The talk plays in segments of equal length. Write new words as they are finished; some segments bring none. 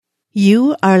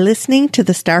You are listening to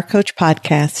the Star Coach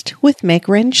Podcast with Meg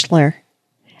Rentschler,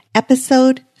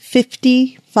 episode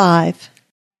 55.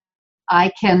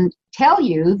 I can tell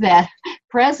you that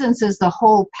presence is the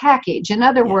whole package. In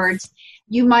other words,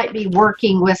 you might be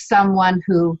working with someone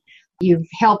who you've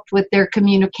helped with their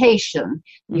communication.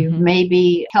 You've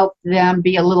maybe helped them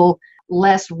be a little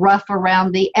less rough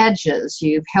around the edges.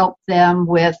 You've helped them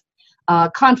with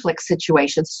conflict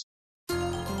situations.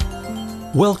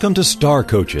 Welcome to Star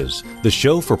Coaches, the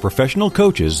show for professional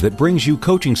coaches that brings you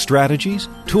coaching strategies,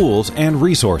 tools, and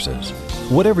resources.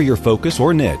 Whatever your focus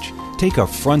or niche, take a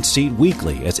front seat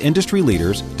weekly as industry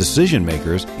leaders, decision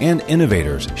makers, and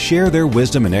innovators share their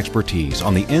wisdom and expertise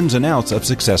on the ins and outs of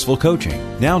successful coaching.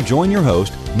 Now join your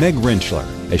host, Meg Rentschler,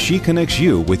 as she connects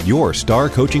you with your star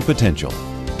coaching potential.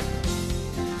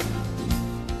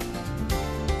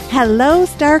 Hello,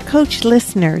 Star Coach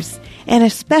listeners, and a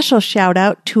special shout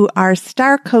out to our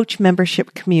Star Coach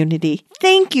membership community.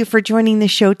 Thank you for joining the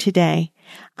show today.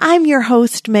 I'm your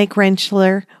host, Meg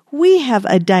Rentschler. We have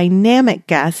a dynamic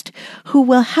guest who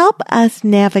will help us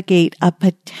navigate a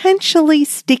potentially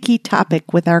sticky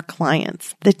topic with our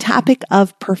clients, the topic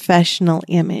of professional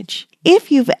image.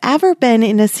 If you've ever been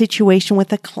in a situation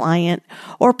with a client,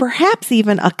 or perhaps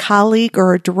even a colleague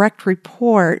or a direct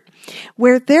report,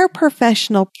 where their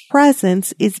professional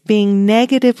presence is being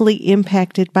negatively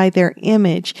impacted by their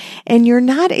image, and you're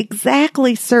not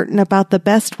exactly certain about the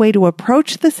best way to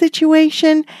approach the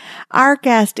situation, our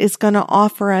guest is going to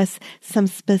offer us some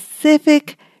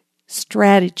specific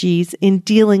strategies in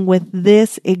dealing with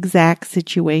this exact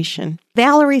situation.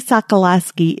 Valerie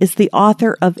Sokolowski is the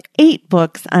author of 8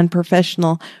 books on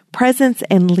professional presence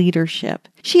and leadership.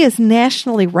 She is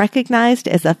nationally recognized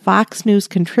as a Fox News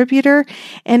contributor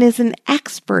and is an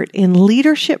expert in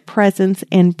leadership presence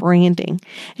and branding.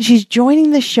 She's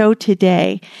joining the show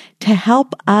today to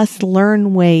help us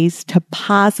learn ways to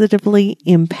positively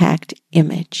impact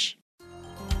image.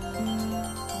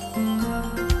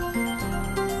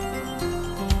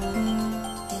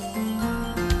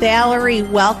 Valerie,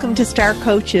 welcome to Star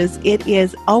Coaches. It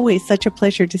is always such a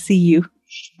pleasure to see you.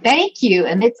 Thank you.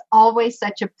 And it's always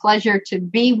such a pleasure to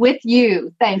be with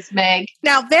you. Thanks, Meg.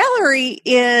 Now, Valerie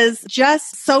is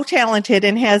just so talented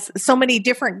and has so many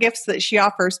different gifts that she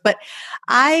offers, but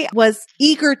I was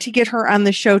eager to get her on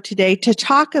the show today to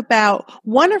talk about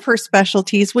one of her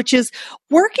specialties, which is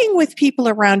working with people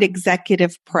around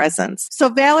executive presence. So,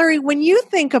 Valerie, when you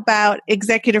think about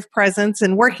executive presence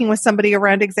and working with somebody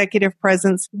around executive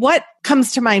presence, what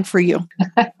comes to mind for you?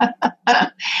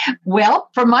 Well,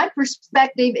 from my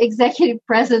perspective, executive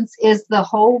presence is the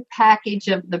whole package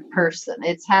of the person.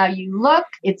 It's how you look,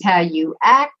 it's how you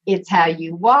act, it's how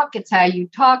you walk, it's how you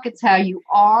talk, it's how you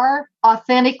are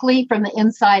authentically from the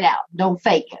inside out. Don't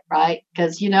fake it, right?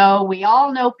 Because, we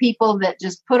all know people that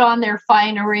just put on their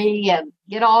finery and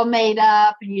get all made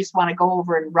up and you just want to go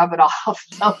over and rub it off.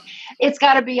 So it's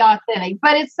got to be authentic.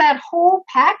 But it's that whole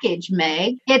package,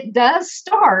 Meg. It does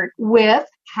start with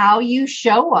how you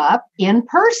show up in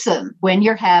person when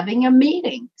you're having a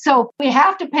meeting. So we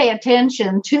have to pay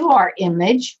attention to our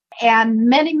image. And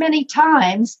many, many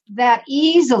times that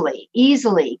easily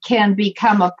can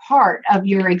become a part of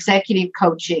your executive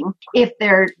coaching if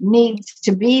there needs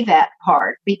to be that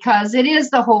part, because it is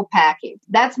the whole package.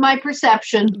 That's my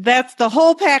perception. That's the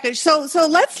whole package. So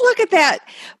let's look at that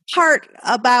part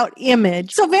about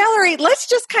image. So Valerie, let's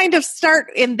just kind of start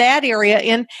in that area.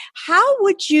 And how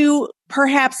would you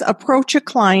perhaps approach a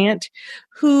client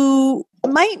who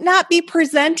might not be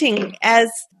presenting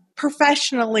as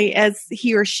professionally as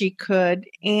he or she could,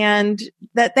 and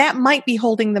that might be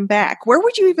holding them back? Where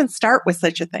would you even start with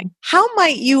such a thing? How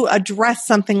might you address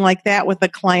something like that with a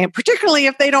client, particularly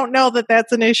if they don't know that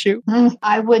that's an issue?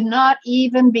 I would not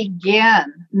even begin,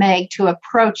 Meg, to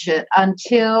approach it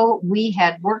until we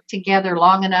had worked together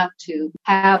long enough to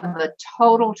have a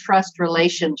total trust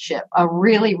relationship, a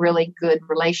really, really good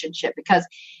relationship, because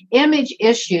image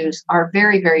issues are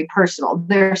very, very personal.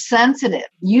 They're sensitive.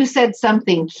 You said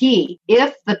something key.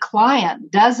 If the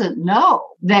client doesn't know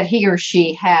that he or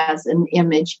she has an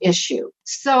image issue.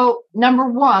 So, number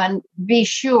one, be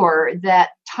sure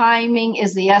that timing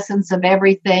is the essence of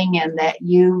everything and that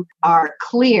you are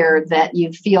clear that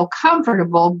you feel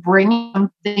comfortable bringing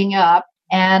something up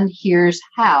and here's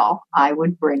how I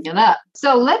would bring it up.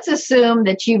 So let's assume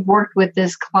that you've worked with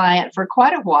this client for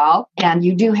quite a while and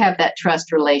you do have that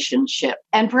trust relationship.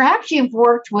 And perhaps you've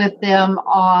worked with them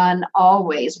on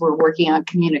always, we're working on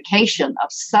communication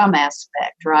of some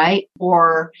aspect, right?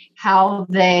 Or how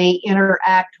they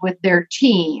interact with their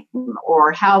team,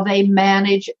 or how they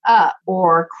manage up,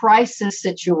 or crisis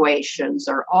situations,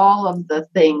 or all of the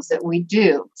things that we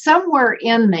do. Somewhere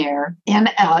in there,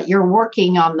 you're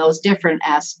working on those different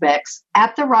aspects.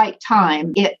 At the right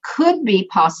time, it could be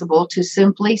possible to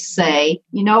simply say,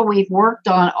 we've worked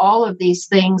on all of these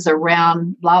things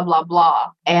around blah, blah,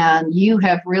 blah, and you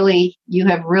have really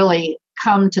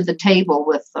come to the table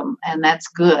with them, and that's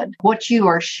good. What you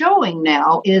are showing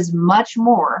now is much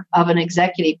more of an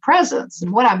executive presence.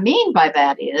 And what I mean by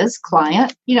that is,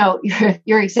 client,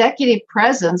 your executive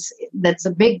presence, that's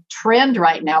a big trend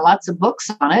right now, lots of books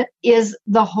on it, is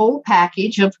the whole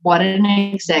package of what an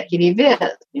executive is.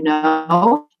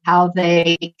 How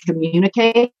they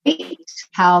communicate,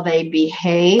 how they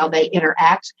behave, how they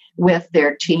interact with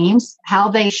their teams, how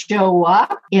they show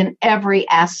up in every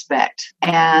aspect.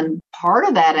 And part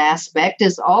of that aspect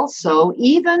is also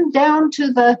even down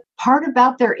to the part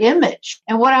about their image.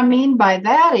 And what I mean by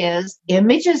that is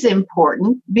image is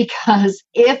important, because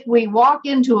if we walk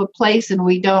into a place and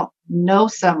we don't know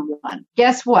someone,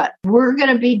 guess what? We're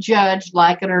going to be judged,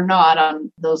 like it or not,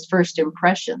 on those first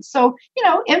impressions. So,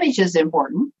 image is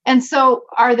important. And so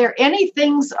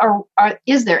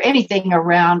is there anything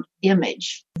around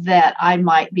image that I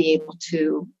might be able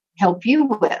to help you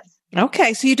with?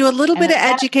 Okay, so you do a little bit of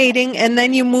educating, and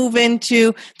then you move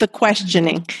into the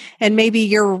questioning, and maybe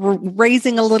you're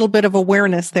raising a little bit of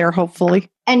awareness there, hopefully.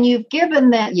 And you've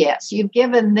given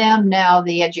them now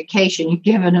the education. You've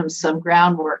given them some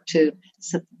groundwork to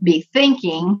be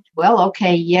thinking, well,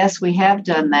 okay, yes, we have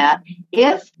done that.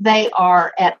 If they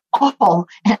are at all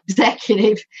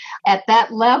executive at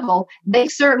that level, they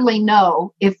certainly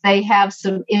know if they have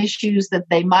some issues that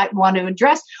they might want to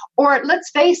address. Or let's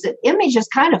face it, image is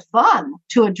kind of fun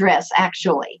to address,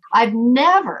 actually. I've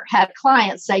never had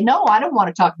clients say, no, I don't want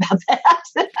to talk about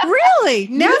that. Really?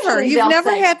 Never? You've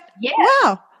never had? Yeah.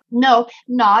 Wow. No,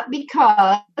 not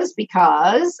because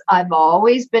I've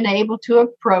always been able to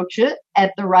approach it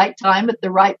at the right time, at the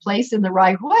right place, in the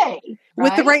right way.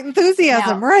 Right? With the right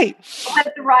enthusiasm, right.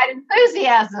 With the right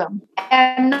enthusiasm.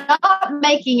 And not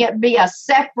making it be a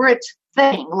separate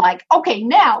thing. Like, okay,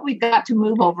 now we've got to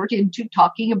move over into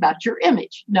talking about your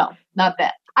image. No, not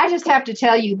that. I just have to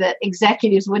tell you that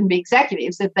executives wouldn't be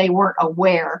executives if they weren't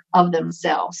aware of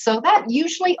themselves. So that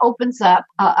usually opens up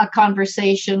a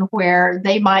conversation where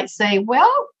they might say, well,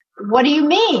 what do you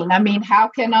mean? I mean, how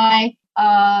can I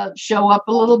show up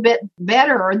a little bit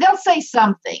better? Or they'll say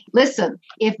something. Listen,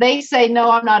 if they say, no,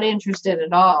 I'm not interested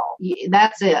at all,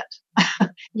 that's it.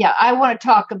 Yeah, I want to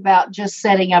talk about just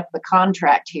setting up the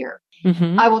contract here.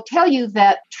 Mm-hmm. I will tell you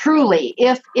that truly,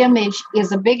 if image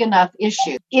is a big enough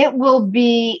issue, it will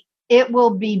be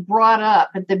brought up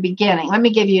at the beginning. Let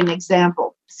me give you an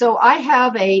example. So I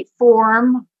have a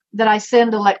form that I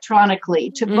send electronically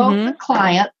to both the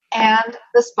client and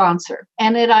the sponsor,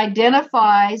 and it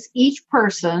identifies each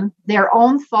person, their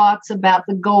own thoughts about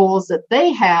the goals that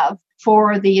they have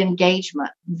for the engagement.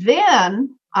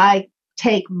 Then I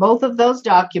take both of those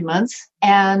documents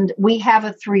and we have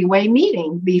a 3-way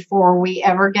meeting before we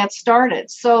ever get started,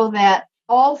 so that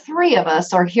all three of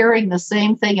us are hearing the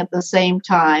same thing at the same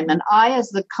time. And I, as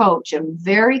the coach, am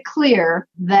very clear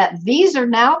that these are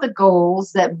now the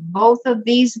goals that both of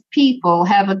these people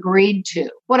have agreed to.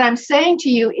 What I'm saying to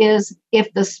you is,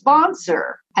 if the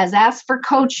sponsor has asked for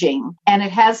coaching and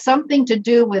it has something to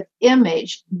do with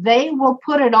image, they will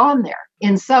put it on there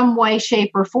in some way,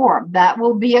 shape, or form. That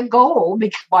will be a goal,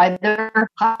 because why they're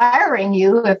hiring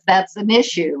you if that's an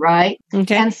issue, right?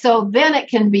 Okay. And so then it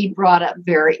can be brought up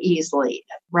very easily,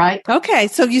 right? Okay.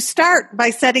 So you start by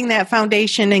setting that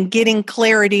foundation and getting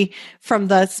clarity from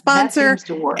the sponsor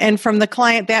and from the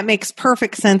client. That makes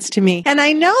perfect sense to me. And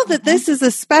I know that this is a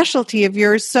specialty of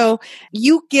yours. So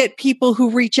you get people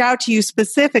who reach out to you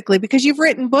specifically because you've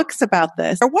written books about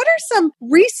this. Or what are some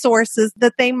resources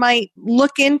that they might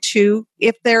look into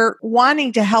if they're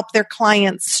wanting to help their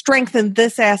clients strengthen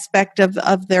this aspect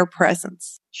of their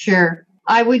presence? Sure.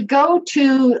 I would go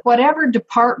to whatever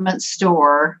department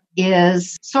store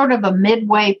is sort of a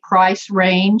midway price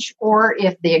range, or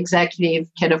if the executive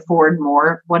can afford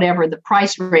more, whatever the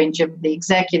price range of the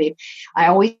executive. I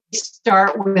always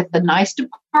start with a nice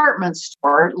department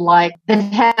store, like that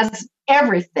has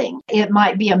everything. It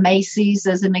might be a Macy's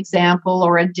as an example,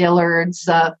 or a Dillard's,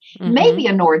 maybe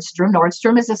a Nordstrom.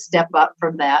 Nordstrom is a step up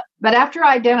from that. But after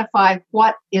I identify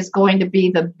what is going to be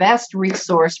the best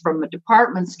resource from a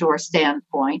department store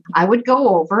standpoint, I would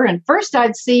go over and first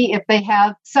I'd see if they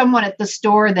have someone at the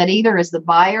store that either is the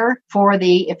buyer for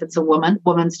if it's a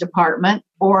woman's department,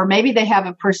 or maybe they have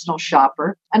a personal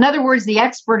shopper. In other words, the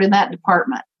expert in that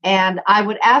department. And I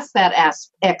would ask that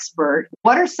expert,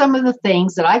 what are some of the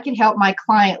things that I can help my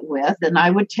client with? And I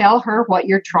would tell her what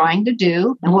you're trying to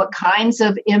do and what kinds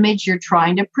of image you're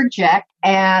trying to project,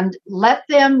 and let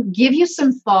them give you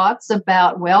some thoughts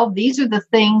about, well, these are the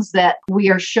things that we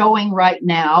are showing right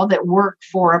now that work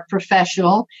for a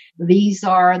professional. These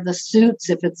are the suits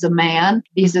if it's a man.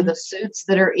 These are the suits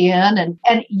that are in.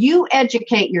 And you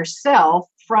educate yourself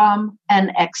from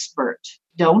an expert.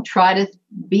 Don't try to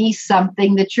be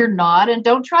something that you're not, and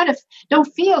don't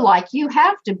feel like you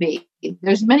have to be.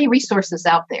 There's many resources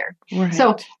out there. Right.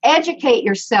 So educate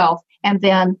yourself. And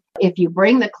then if you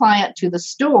bring the client to the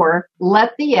store,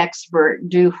 let the expert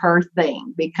do her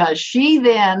thing, because she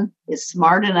then is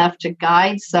smart enough to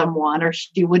guide someone, or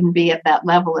she wouldn't be at that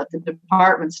level at the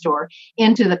department store,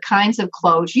 into the kinds of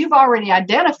clothes you've already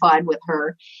identified with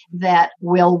her that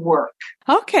will work.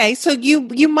 Okay, so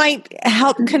you might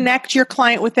help connect your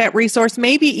client with that resource,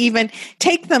 maybe even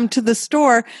take them to the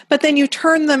store, but then you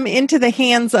turn them into the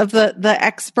hands of the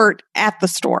expert at the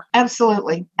store.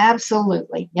 Absolutely.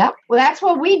 Absolutely. Yep. Well, that's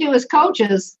what we do as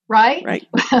coaches, right? Right.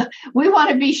 We want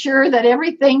to be sure that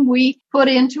everything we put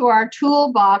into our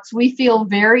toolbox, we feel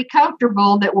very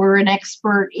comfortable that we're an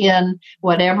expert in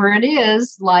whatever it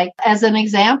is. Like, as an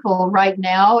example, right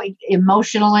now,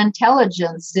 emotional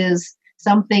intelligence is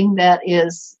something that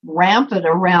is rampant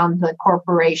around the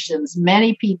corporations.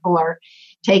 Many people are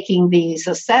taking these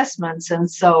assessments. And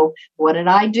so what did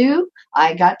I do?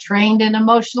 I got trained in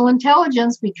emotional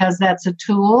intelligence because that's a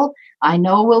tool I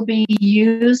know will be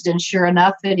used, and sure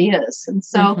enough, it is. And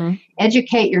so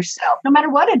educate yourself, no matter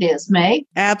what it is, Meg.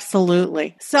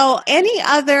 Absolutely. So any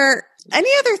other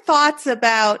thoughts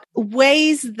about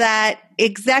ways that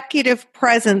executive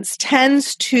presence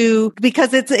tends to,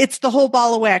 because it's the whole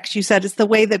ball of wax, you said, it's the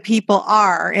way that people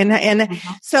are. And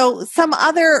so some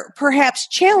other perhaps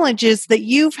challenges that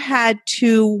you've had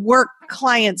to work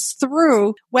clients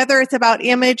through, whether it's about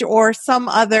image or some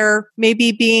other,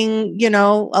 maybe being,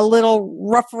 a little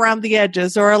rough around the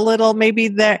edges, or a little, maybe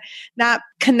they're not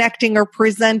connecting or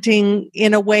presenting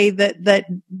in a way that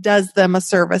does them a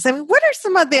service. I mean, what are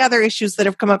some of the other issues that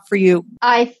have come up for you?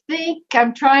 I think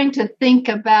I'm trying to think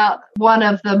about one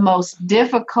of the most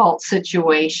difficult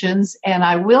situations, and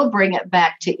I will bring it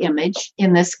back to image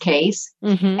in this case.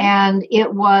 And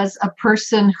it was a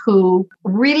person who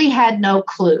really had no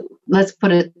clue. Let's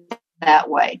put it that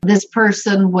way. This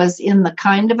person was in the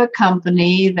kind of a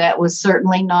company that was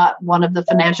certainly not one of the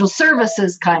financial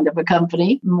services kind of a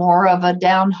company, more of a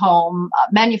down-home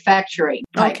manufacturing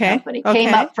type company.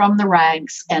 Came up from the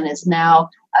ranks and is now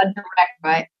a director.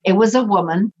 Right? It was a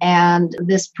woman, and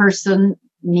this person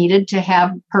needed to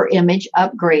have her image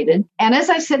upgraded. And as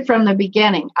I said from the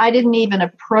beginning, I didn't even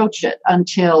approach it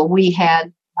until we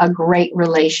had a great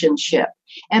relationship.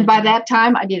 And by that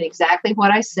time, I did exactly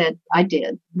what I said I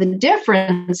did. The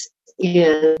difference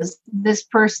is this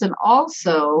person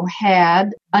also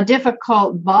had a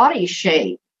difficult body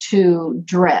shape to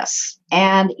dress.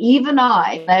 And even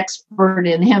I, an expert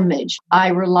in image, I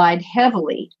relied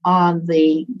heavily on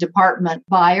the department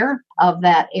buyer of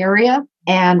that area.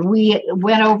 And we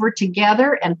went over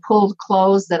together and pulled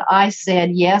clothes that I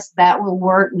said, yes, that will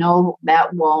work. No,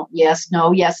 that won't. Yes,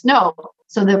 no, yes, no.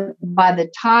 So that by the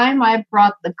time I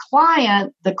brought the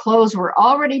client, the clothes were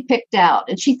already picked out.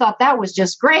 And she thought that was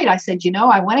just great. I said,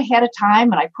 I went ahead of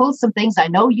time and I pulled some things I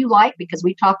know you like because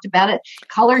we talked about it.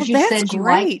 Colors you said you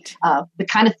like, the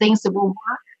kind of things that will work.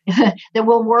 That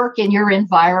will work in your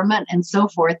environment and so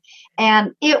forth.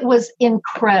 And it was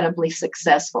incredibly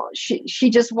successful. She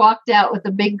just walked out with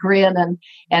a big grin and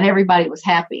everybody was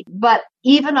happy. But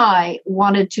even I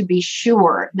wanted to be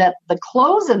sure that the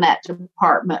clothes in that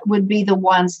department would be the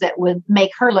ones that would make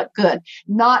her look good,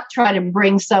 not try to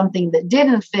bring something that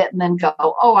didn't fit and then go,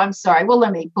 oh, I'm sorry. Well,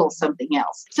 let me pull something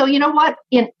else. So you know what?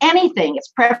 In anything, it's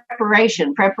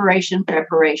preparation. That's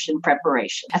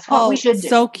what we should do.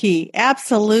 So key.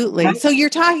 Absolutely. Right? So you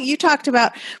talked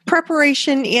about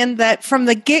preparation in that from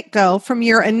the get-go, from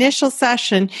your initial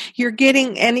session, you're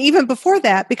getting, and even before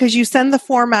that, because you send the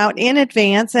form out in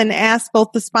advance and ask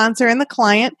both the sponsor and the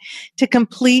client to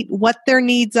complete what their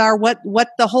needs are, what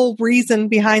the whole reason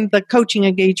behind the coaching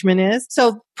engagement is.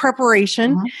 So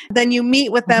preparation. Mm-hmm. Then you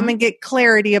meet with them and get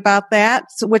clarity about that,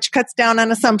 which cuts down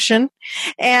on assumption.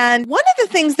 And one of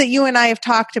the things that you and I have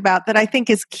talked about that I think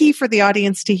is key for the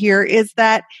audience to hear is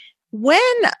that when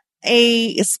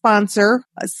a sponsor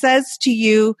says to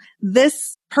you,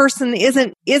 this person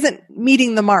isn't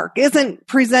meeting the mark, isn't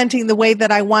presenting the way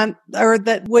that I want or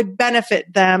that would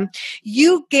benefit them,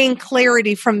 you gain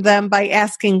clarity from them by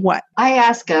asking what? I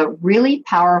ask a really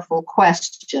powerful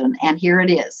question, and here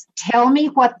it is. Tell me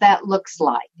what that looks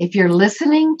like. If you're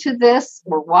listening to this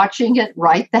or watching it,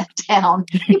 write that down.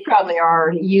 You probably are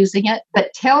already using it,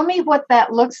 but tell me what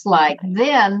that looks like.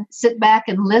 Then sit back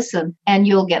and listen, and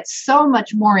you'll get so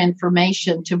much more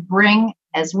information to bring,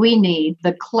 as we need,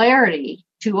 the clarity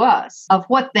to us of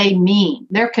what they mean.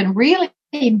 There can really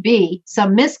be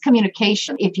some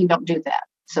miscommunication if you don't do that.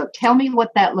 So tell me what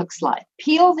that looks like.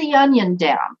 Peel the onion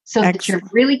down so that you're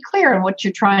really clear on what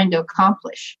you're trying to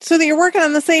accomplish. So that you're working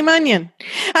on the same onion.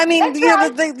 I mean,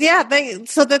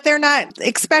 so that they're not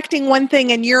expecting one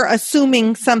thing and you're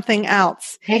assuming something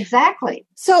else. Exactly.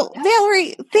 So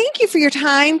Valerie, thank you for your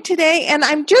time today. And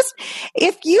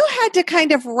if you had to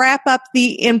kind of wrap up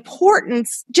the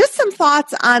importance, just some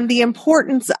thoughts on the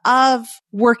importance of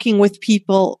working with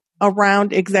people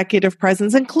around executive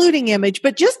presence, including image,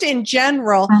 but just in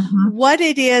general, what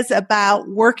it is about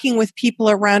working with people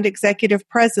around executive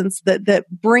presence that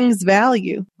brings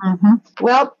value.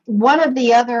 Well, one of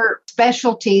the other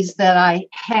specialties that I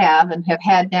have and have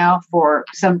had now for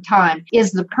some time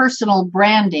is the personal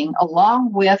branding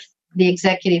along with the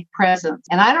executive presence.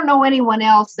 And I don't know anyone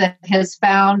else that has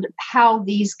found how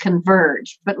these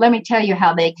converge, but let me tell you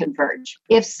how they converge.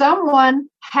 If someone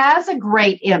has a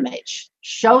great image,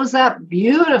 shows up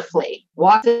beautifully,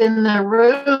 walks in the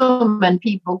room and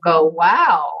people go,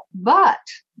 wow, but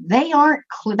they aren't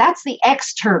clear. That's the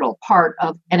external part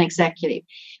of an executive.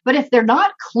 But if they're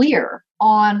not clear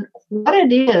on what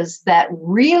it is that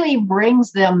really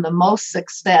brings them the most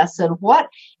success and what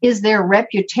is their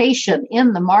reputation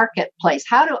in the marketplace,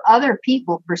 how do other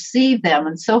people perceive them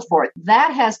and so forth,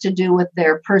 that has to do with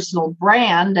their personal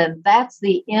brand, and that's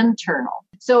the internal.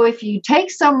 So if you take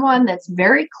someone that's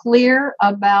very clear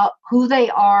about who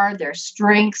they are, their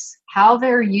strengths, how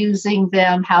they're using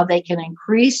them, how they can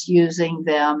increase using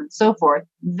them, and so forth,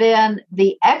 then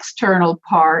the external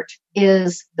part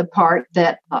is the part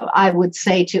that I would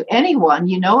say to anyone,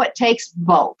 it takes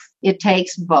both. It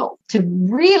takes both to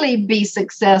really be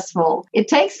successful. It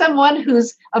takes someone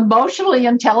who's emotionally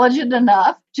intelligent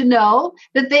enough to know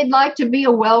that they'd like to be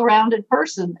a well-rounded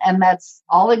person, and that's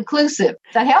all inclusive.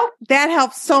 Does that help? That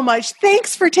helps so much.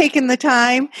 Thanks for taking the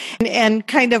time and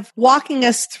kind of walking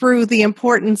us through the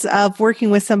importance of working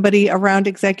with somebody around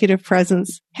executive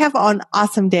presence. Have an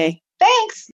awesome day.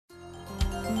 Thanks.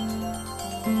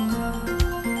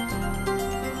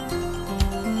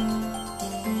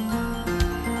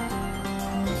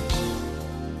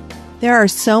 There are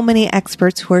so many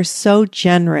experts who are so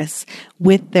generous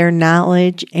with their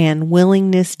knowledge and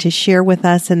willingness to share with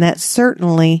us, and that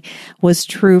certainly was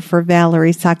true for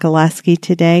Valerie Sokolowski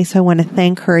today. So I want to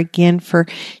thank her again for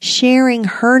sharing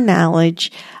her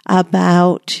knowledge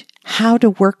about how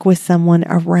to work with someone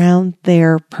around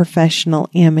their professional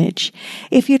image.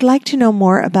 If you'd like to know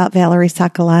more about Valerie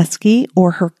Sokolowski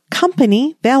or her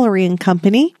company, Valerie &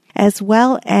 Company, as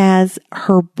well as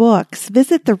her books,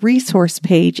 visit the resource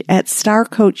page at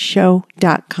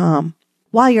starcoachshow.com.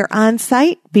 While you're on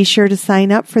site, be sure to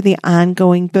sign up for the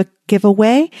ongoing book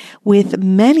giveaway with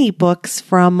many books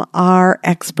from our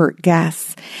expert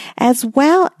guests, as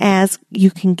well as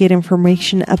you can get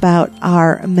information about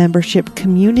our membership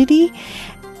community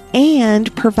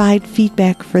and provide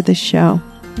feedback for the show.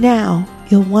 Now,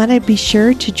 you'll want to be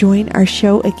sure to join our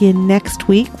show again next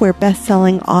week, where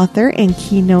best-selling author and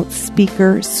keynote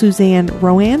speaker Suzanne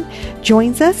Rowan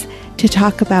joins us to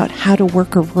talk about how to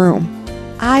work a room.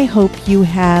 I hope you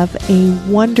have a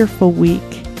wonderful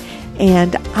week,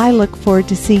 and I look forward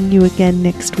to seeing you again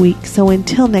next week. So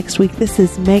until next week, this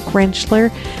is Meg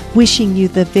Rentschler wishing you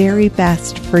the very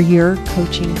best for your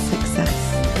coaching success.